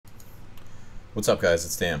What's up, guys?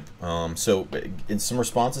 It's Dan. So, in some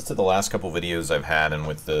responses to the last couple videos I've had, and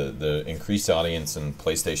with the increased audience and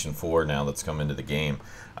PlayStation 4 now that's come into the game,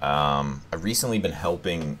 I've recently been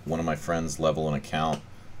helping one of my friends level an account,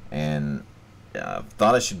 and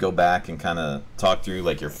thought I should go back and kind of talk through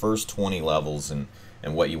like your first 20 levels and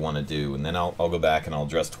what you want to do, and then I'll go back and I'll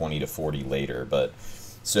address 20 to 40 later. But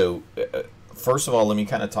so. First of all, let me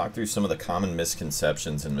kind of talk through some of the common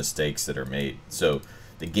misconceptions and mistakes that are made. So,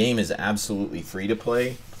 the game is absolutely free to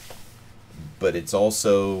play, but it's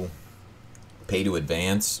also pay to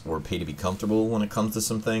advance or pay to be comfortable when it comes to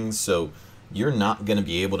some things. So, you're not going to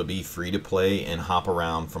be able to be free to play and hop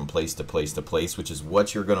around from place to place to place, which is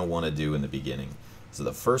what you're going to want to do in the beginning. So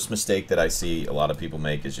the first mistake that I see a lot of people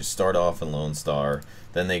make is you start off in Lone Star,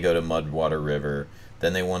 then they go to Mudwater River,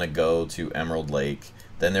 then they want to go to Emerald Lake,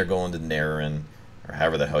 then they're going to Narran, or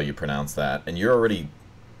however the hell you pronounce that, and you're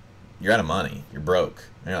out of money, you're broke,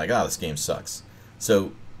 and you're like, oh, this game sucks.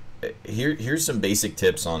 So here's some basic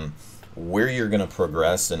tips on where you're going to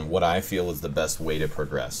progress and what I feel is the best way to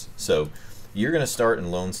progress. So you're going to start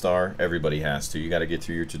in Lone Star. Everybody has to. You got to get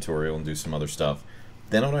through your tutorial and do some other stuff.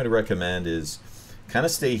 Then what I'd recommend is kind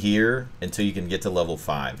of stay here until you can get to level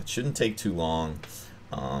 5. It shouldn't take too long.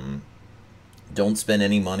 Don't spend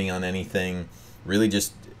any money on anything. Really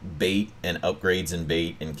just bait and upgrades and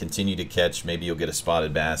bait and continue to catch. Maybe you'll get a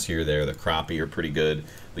spotted bass here or there. The crappie are pretty good.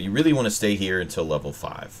 But you really want to stay here until level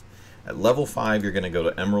 5. At level 5, you're going to go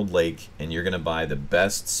to Emerald Lake and you're going to buy the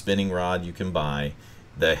best spinning rod you can buy,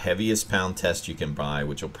 the heaviest pound test you can buy,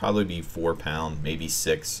 which will probably be 4 pound, maybe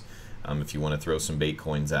 6, if you want to throw some bait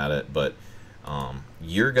coins at it. But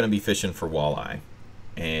you're going to be fishing for walleye,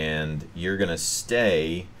 and you're going to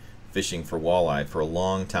stay fishing for walleye for a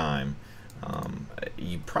long time.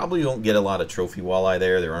 You probably won't get a lot of trophy walleye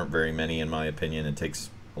there. There aren't very many, in my opinion. It takes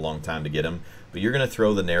a long time to get them. But you're going to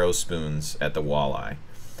throw the narrow spoons at the walleye.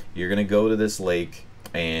 You're going to go to this lake,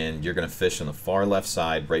 and you're going to fish on the far left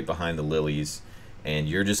side, right behind the lilies, and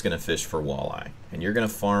you're just going to fish for walleye. And you're going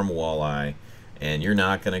to farm walleye, and you're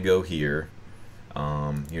not going to go here.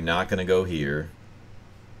 You're not going to go here.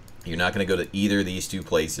 You're not going to go to either of these two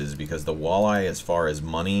places, because the walleye, as far as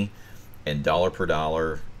money and dollar per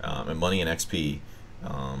dollar, and money and XP,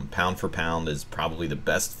 pound for pound, is probably the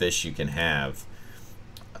best fish you can have,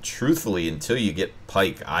 truthfully, until you get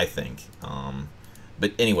pike, I think.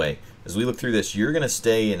 But anyway, as we look through this, you're going to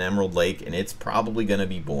stay in Emerald Lake, and it's probably going to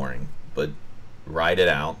be boring, but ride it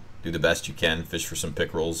out. Do the best you can. Fish for some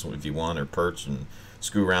pickerels if you want, or perch, and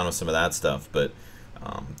screw around with some of that stuff. But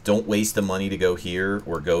don't waste the money to go here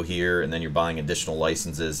or go here, and then you're buying additional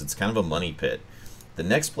licenses. It's kind of a money pit. The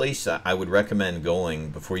next place I would recommend going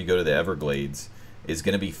before you go to the Everglades is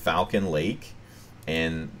going to be Falcon Lake.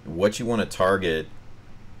 And what you want to target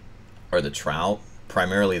are the trout,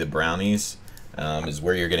 primarily the brownies, is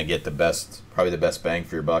where you're going to get the best, probably the best bang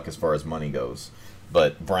for your buck as far as money goes.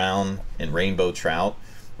 But brown and rainbow trout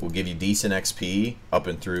will give you decent XP up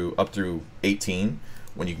through 18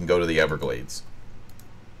 when you can go to the Everglades.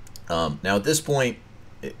 Now at this point,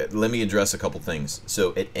 let me address a couple things.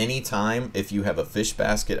 So at any time, if you have a fish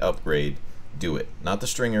basket upgrade, do it. Not the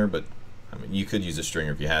stringer, but I mean, you could use a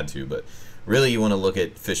stringer if you had to, but really you want to look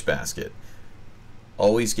at fish basket.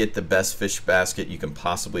 Always get the best fish basket you can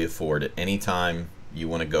possibly afford at any time you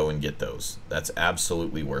want to go and get those. That's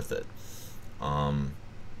absolutely worth it.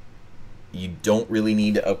 You don't really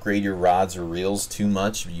need to upgrade your rods or reels too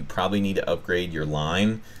much. You probably need to upgrade your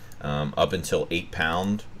line up until 8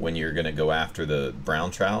 pound when you're going to go after the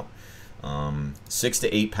brown trout. 6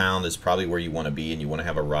 to 8 pound is probably where you want to be, and you want to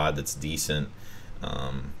have a rod that's decent.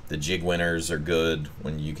 The jig winners are good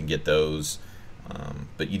when you can get those.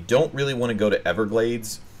 But you don't really want to go to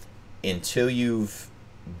Everglades until you've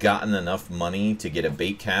gotten enough money to get a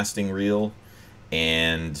bait casting reel,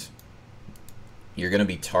 and you're going to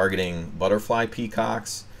be targeting butterfly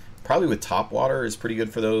peacocks. Probably with topwater is pretty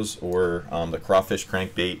good for those, or the crawfish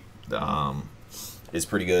crankbait is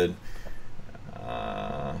pretty good.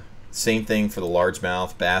 Same thing for the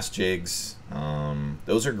largemouth bass jigs.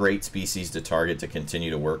 Those are great species to target to continue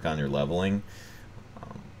to work on your leveling.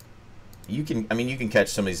 You can catch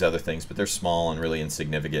some of these other things, but they're small and really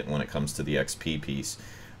insignificant when it comes to the XP piece.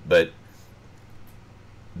 But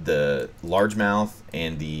the largemouth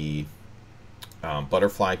and the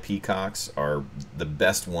butterfly peacocks are the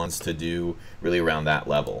best ones to do really around that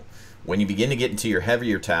level. When you begin to get into your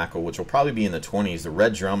heavier tackle, which will probably be in the 20s, the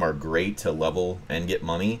red drum are great to level and get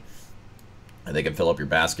money. And they can fill up your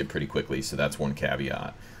basket pretty quickly, so that's one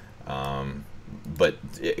caveat. But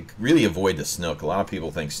really avoid the snook. A lot of people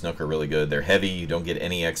think snook are really good. They're heavy, you don't get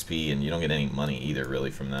any XP, and you don't get any money either really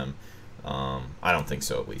from them. I don't think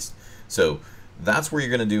so, at least. So that's where you're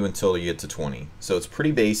going to do until you get to 20. So it's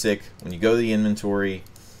pretty basic. When you go to the inventory,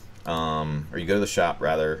 or you go to the shop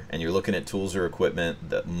rather, and you're looking at tools or equipment,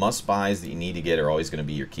 the must buys that you need to get are always going to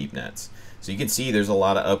be your keep nets. So you can see there's a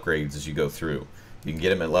lot of upgrades as you go through. You can get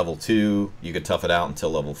them at level 2. You could tough it out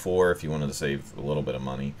until level 4 if you wanted to save a little bit of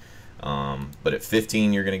money. But at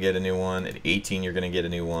 15 you're going to get a new one. At 18 you're going to get a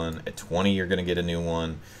new one. At 20 you're going to get a new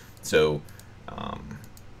one. So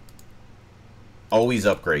always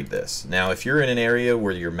upgrade this. Now if you're in an area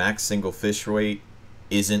where your max single fish weight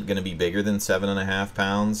isn't going to be bigger than 7.5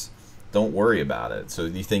 pounds, don't worry about it. So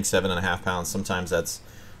you think 7.5 pounds, sometimes that's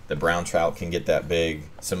the brown trout can get that big.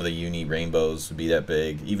 Some of the uni rainbows would be that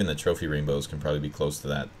big. Even the trophy rainbows can probably be close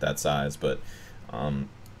to that size. But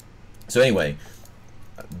so anyway,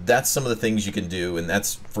 that's some of the things you can do, and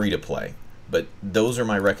that's free to play. But those are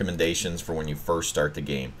my recommendations for when you first start the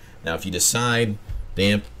game. Now if you decide,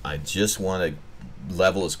 damn, I just want to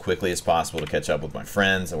level as quickly as possible to catch up with my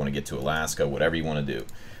friends, I want to get to Alaska, whatever you want to do.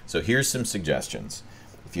 So here's some suggestions.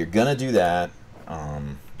 If you're gonna do that,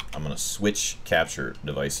 I'm gonna switch capture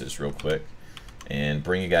devices real quick and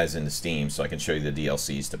bring you guys into Steam so I can show you the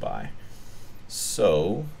DLCs to buy.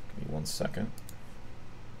 So give me 1 second,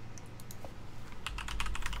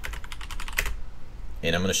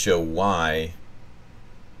 and I'm gonna show why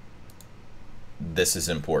this is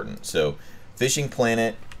important. So Fishing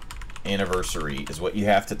Planet Anniversary is what you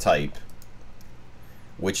have to type,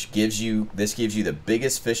 which gives you the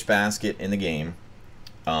biggest fish basket in the game,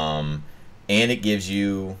 and it gives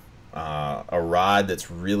you a rod that's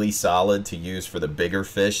really solid to use for the bigger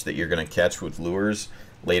fish that you're going to catch with lures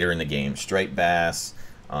later in the game. Striped bass,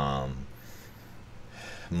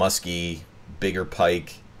 muskie, bigger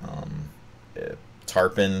pike,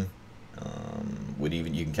 tarpon,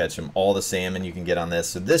 you can catch them, all the salmon you can get on this.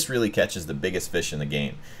 So this really catches the biggest fish in the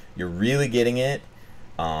game. You're really getting it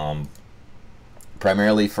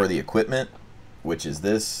primarily for the equipment, which is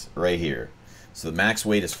this right here. So the max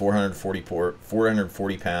weight is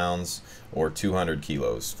 440 pounds or 200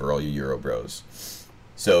 kilos for all you Euro bros.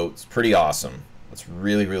 So it's pretty awesome. It's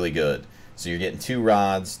really, really good. So you're getting 2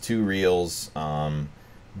 rods, 2 reels,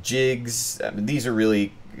 jigs. I mean, these are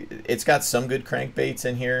really, it's got some good crankbaits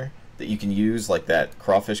in here that you can use, like that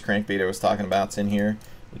crawfish crankbait I was talking about's in here,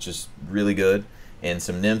 which is really good, and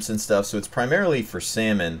some nymphs and stuff. So it's primarily for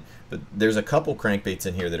salmon, but there's a couple crankbaits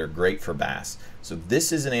in here that are great for bass. So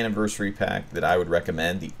this is an anniversary pack that I would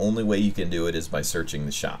recommend. The only way you can do it is by searching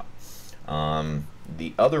the shop.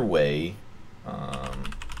 The other way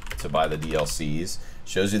to buy the DLCs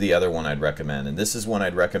shows you the other one I'd recommend, and this is one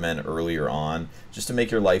I'd recommend earlier on just to make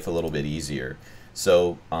your life a little bit easier.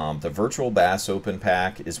 So the Virtual Bass Open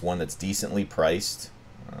Pack is one that's decently priced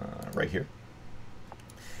right here,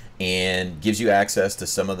 and gives you access to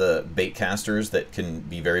some of the bait casters that can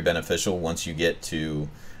be very beneficial once you get to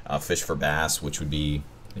fish for bass, which would be,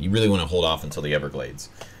 you really want to hold off until the Everglades.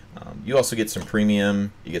 You also get some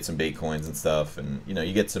premium, you get some bait coins and stuff, and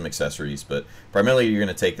you get some accessories, but primarily you're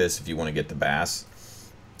going to take this if you want to get the bass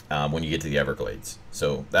when you get to the Everglades.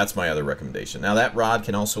 So that's my other recommendation. Now that rod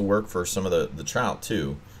can also work for some of the trout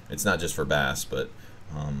too. It's not just for bass, but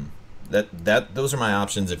those are my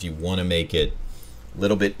options if you want to make it a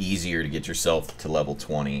little bit easier to get yourself to level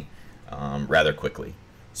 20 rather quickly.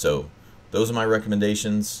 So those are my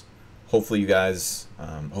recommendations. Hopefully you guys,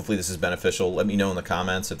 hopefully this is beneficial. Let me know in the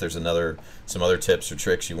comments if there's some other tips or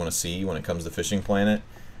tricks you want to see when it comes to Fishing Planet.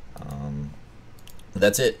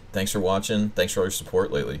 That's it. Thanks for watching. Thanks for all your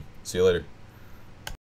support lately. See you later.